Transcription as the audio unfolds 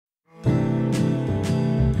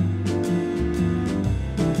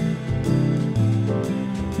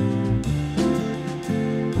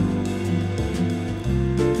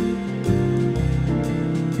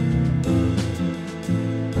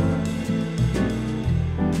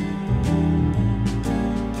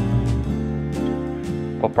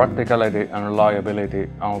practicality and reliability,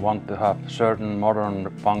 I want to have certain modern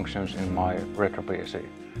functions in my retro PC,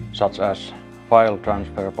 such as file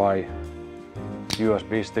transfer by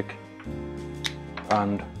USB stick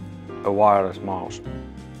and a wireless mouse.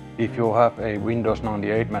 If you have a Windows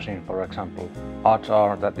 98 machine, for example, odds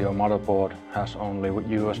are that your motherboard has only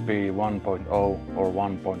USB 1.0 or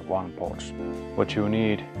 1.1 ports. What you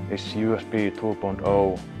need is USB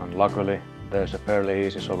 2.0, and luckily there's a fairly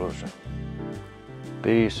easy solution.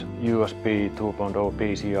 These USB 2.0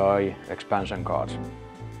 PCI expansion cards.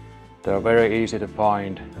 They are very easy to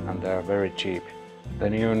find and they are very cheap.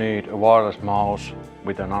 Then you need a wireless mouse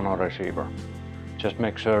with a nano receiver. Just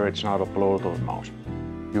make sure it's not a Bluetooth mouse.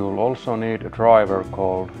 You'll also need a driver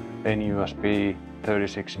called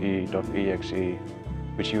NUSB36E.exe,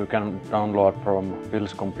 which you can download from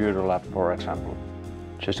Phil's computer lab, for example.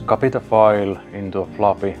 Just copy the file into a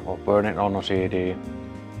floppy or burn it on a CD,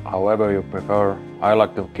 however you prefer. I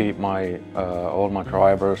like to keep all my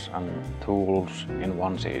drivers and tools in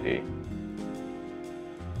one CD.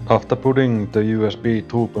 After putting the USB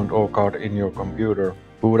 2.0 card in your computer,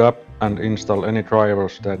 boot up and install any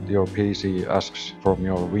drivers that your PC asks from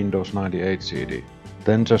your Windows 98 CD.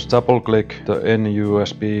 Then just double-click the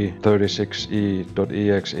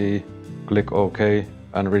NUSB36E.exe, click OK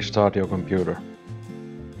and restart your computer.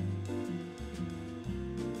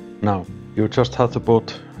 Now, you just have to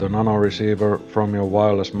put the nano receiver from your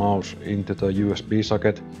wireless mouse into the USB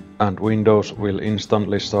socket and Windows will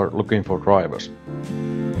instantly start looking for drivers.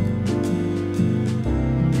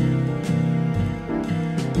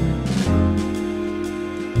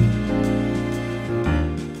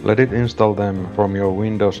 Let it install them from your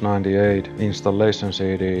Windows 98 installation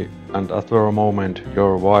CD, and after a moment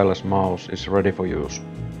your wireless mouse is ready for use.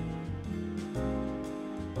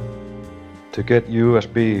 To get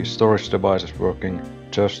USB storage devices working,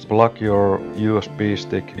 just plug your USB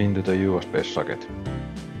stick into the USB socket.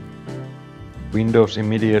 Windows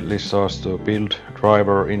immediately starts to build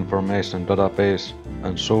driver information database,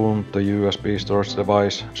 and soon the USB storage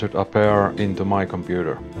device should appear into my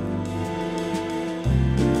computer.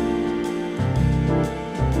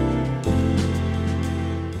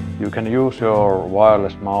 You can use your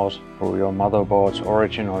wireless mouse through your motherboard's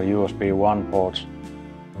original USB 1 ports,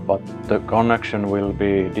 but the connection will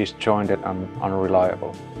be disjointed and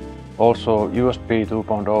unreliable. Also, USB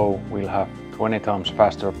 2.0 will have 20 times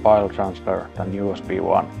faster file transfer than USB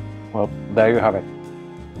 1. Well, there you have it.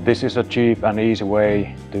 This is a cheap and easy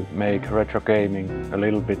way to make retro gaming a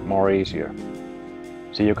little bit more easier.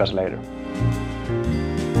 See you guys later.